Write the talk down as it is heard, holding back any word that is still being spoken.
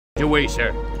Your way,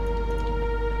 sir.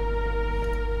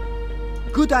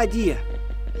 Good idea,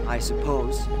 I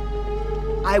suppose.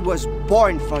 I was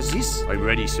born for this. I'm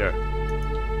ready, sir.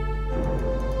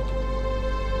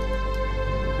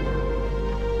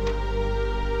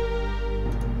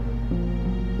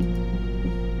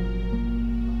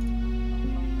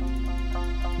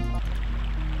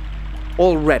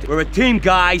 All ready. We're a team,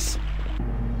 guys.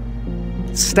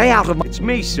 Stay out of my... It's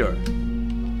me, sir.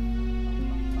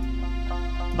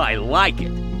 I like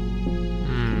it.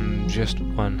 Just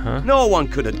one, huh? No one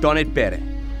could have done it better.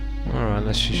 Alright,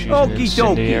 let's just use an Okie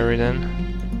incendiary then.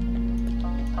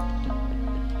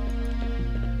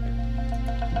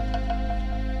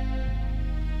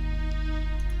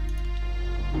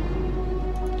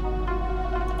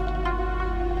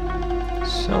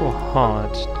 So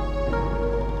hard.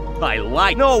 I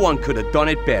like. No one could have done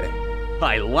it better.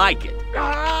 I like it.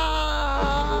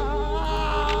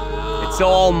 It's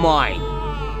all mine.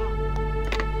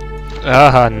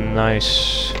 Ah,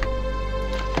 nice.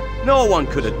 No one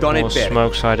could have done More it better.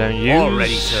 smokes I don't use. All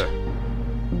ready, sir.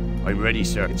 I'm ready,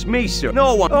 sir. It's me, sir.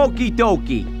 No one. Okie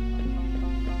dokie.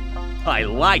 I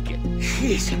like it.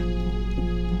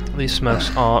 These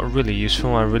smokes are really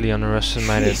useful. I really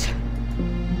underestimated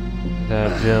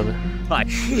their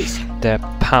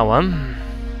power.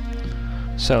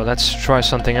 So let's try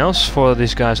something else for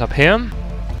these guys up here.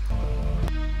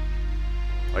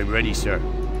 I'm ready, sir.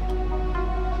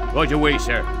 Right away,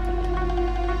 sir.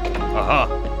 Aha.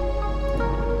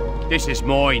 This is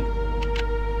mine.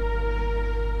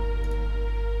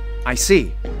 I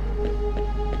see.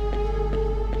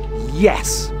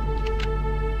 Yes.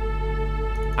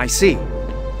 I see.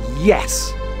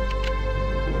 Yes.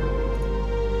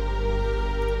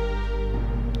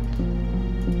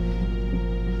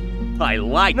 I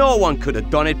like. No one could have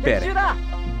done it better.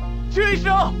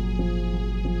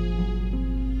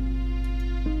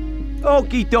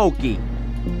 Okie dokie.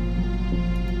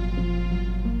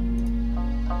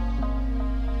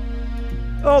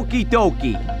 Okie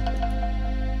dokie.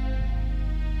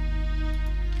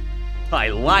 I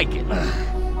like it.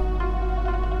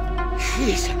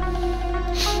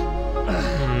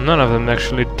 None of them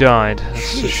actually died.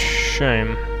 That's a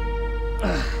shame.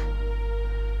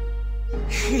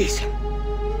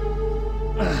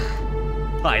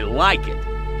 I like it.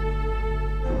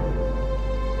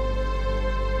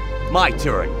 My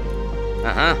turn.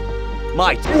 Uh-huh.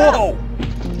 My turn. Whoa!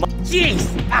 Jeez!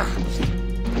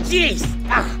 Jeez!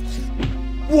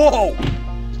 Whoa!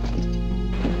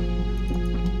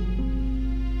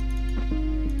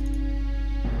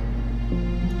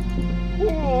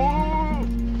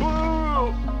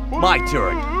 My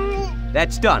turn.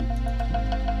 That's done.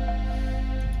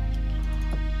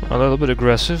 A little bit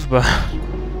aggressive, but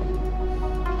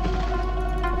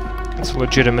it's a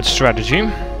legitimate strategy.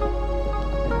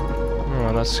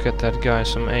 Alright, let's get that guy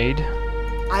some aid.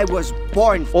 I was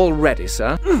born already,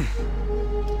 sir.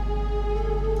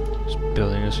 This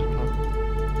building is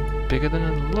bigger than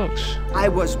it looks. I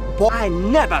was born. I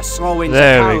never saw in the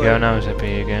There tower. we go, now it's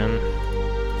happy again.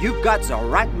 You've got the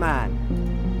right man.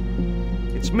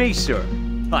 It's me, sir.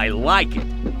 I like it.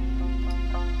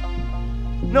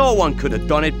 No one could have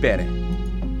done it better.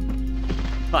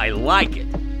 I like it.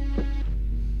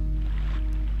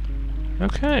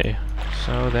 Okay,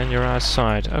 so then you're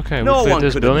outside. Okay, No we cleared one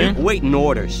this could have building. been waiting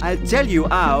orders. I'll tell you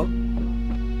how.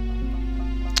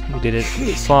 We did it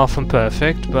far from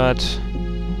perfect, but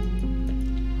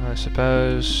I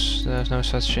suppose there's no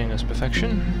such thing as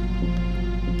perfection.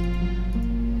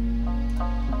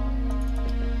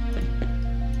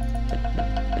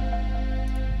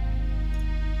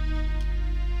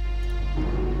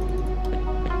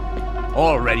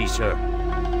 All ready, sir.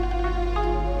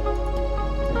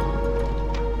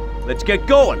 Let's get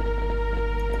going.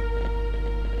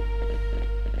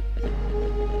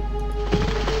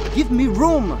 Give me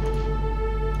room.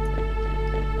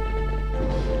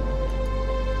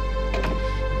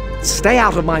 Stay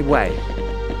out of my way.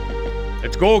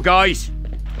 Let's go, guys.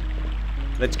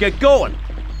 Let's get going.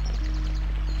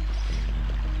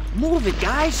 Move it,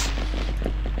 guys.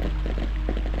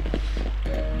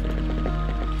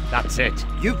 That's it.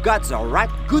 You've got the right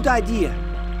good idea,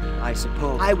 I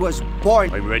suppose. I was born.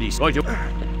 I'm ready. Right,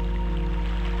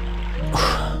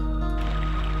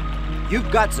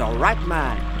 You've got the right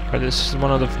man. But this is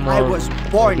one of the more. I was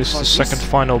born this is for the second this.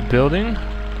 final building.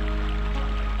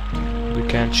 We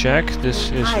can check.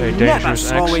 This is I a never dangerous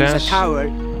saw in the access. tower.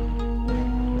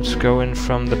 Let's go in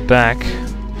from the back.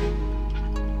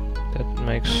 That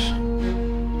makes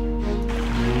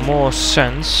more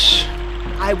sense.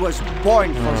 I was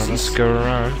born for Let's this. go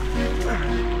around.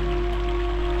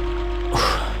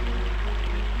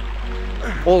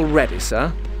 All ready,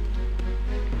 sir.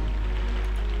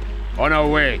 On our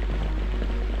way.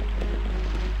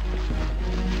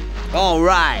 All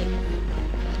right.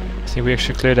 I think we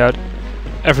actually cleared out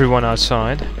everyone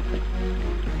outside.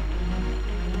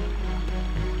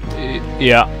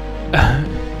 Yeah.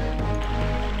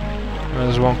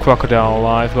 There's one crocodile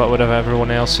alive, but whatever, everyone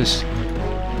else is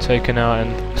taken out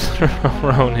and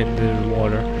thrown into the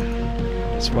water.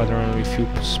 That's why there are only a few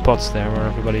spots there where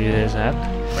everybody is at.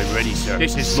 I'm ready, sir.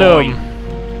 This is So, mine.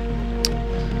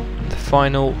 the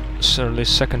final, certainly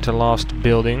second to last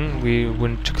building we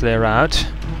want to clear out.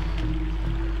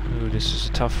 Ooh, this is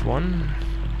a tough one.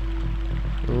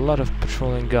 A lot of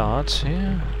patrolling guards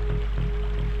here.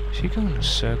 Is he going in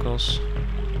circles?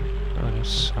 Oh, that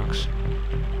sucks.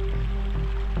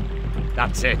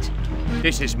 That's it.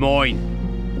 This is mine.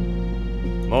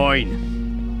 Mine.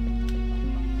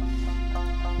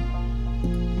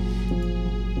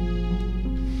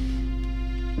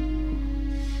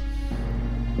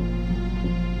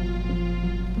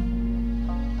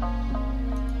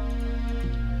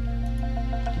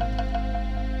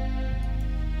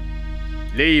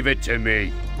 Leave it to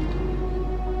me.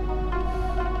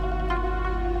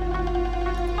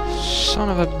 Son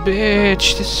of a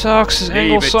bitch, this sucks, this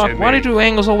angle Leave it suck. to Why me. do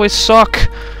angles always suck?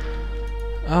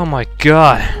 Oh my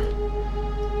god.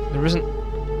 There isn't...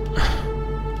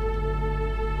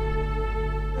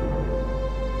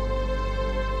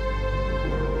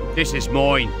 This is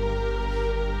mine.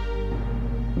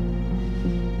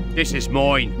 This is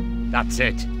mine. That's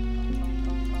it.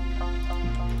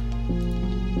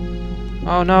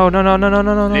 Oh no, no, no, no, no,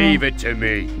 no, no, no. Leave it to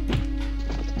me.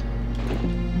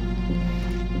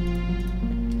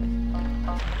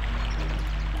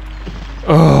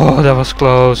 Oh, that was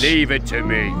close. Leave it to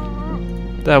me.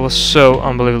 That was so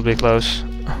unbelievably close.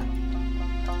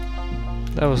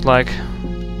 That was like...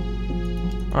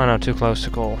 Oh no, too close to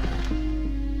call.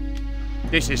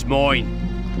 This is mine.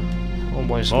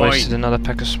 Almost Mine. wasted another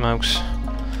pack of smokes.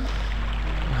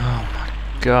 Oh my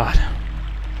god.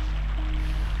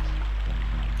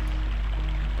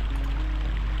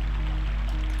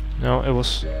 No, it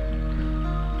was...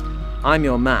 I'm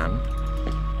your man.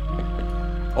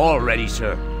 All ready,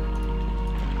 sir.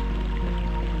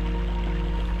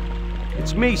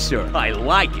 It's me, sir. I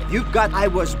like it. You got... I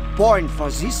was born for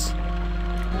this.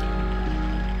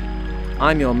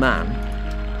 I'm your man.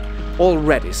 All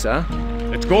ready, sir.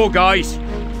 Let's go, guys.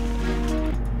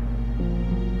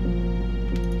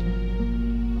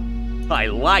 I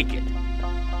like it.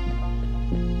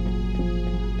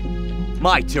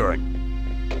 My turn.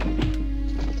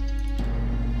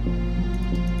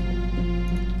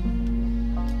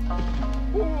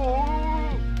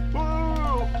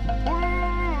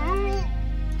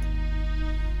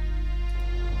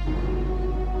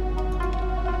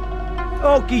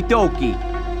 Okie dokie.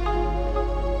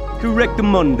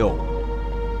 Correctamundo.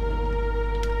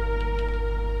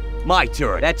 My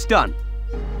turn. That's done.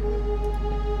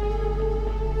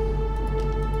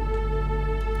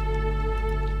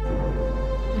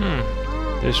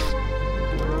 This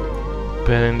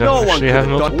building No doesn't one actually could have have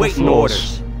done multiple waiting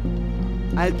floors.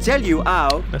 orders. I'll tell you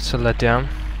how. That's a letdown.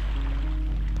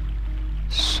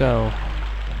 So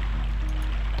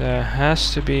there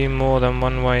has to be more than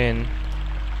one way in.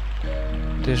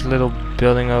 This little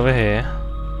building over here.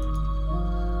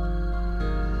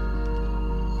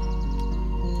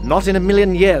 Not in a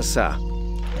million years, sir.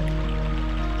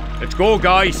 Let's go,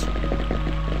 guys.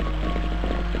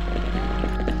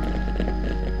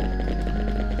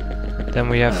 Then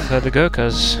we have the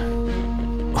Gurkhas.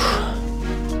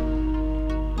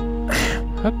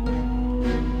 Hup.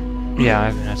 Yeah,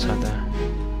 I think that's not there.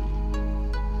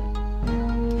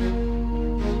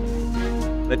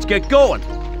 Let's get going.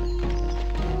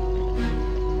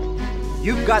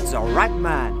 You've got the right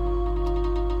man.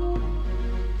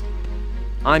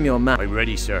 I'm your man. I'm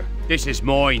ready, sir. This is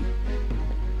mine.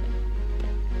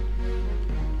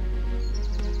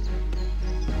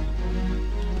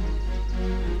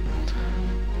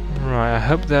 Right, I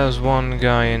hope there's one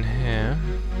guy in here.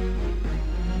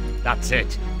 That's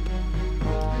it.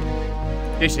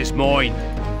 This is mine.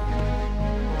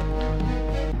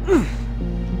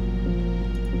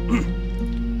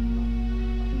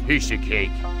 Piece of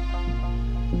cake.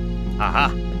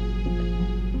 Aha.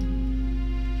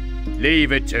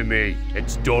 Leave it to me.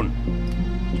 It's done.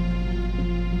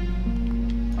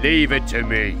 Leave it to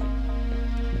me.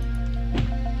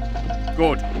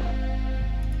 Good.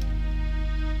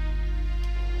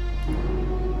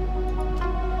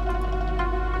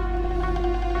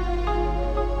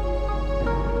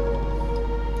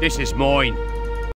 This is mine.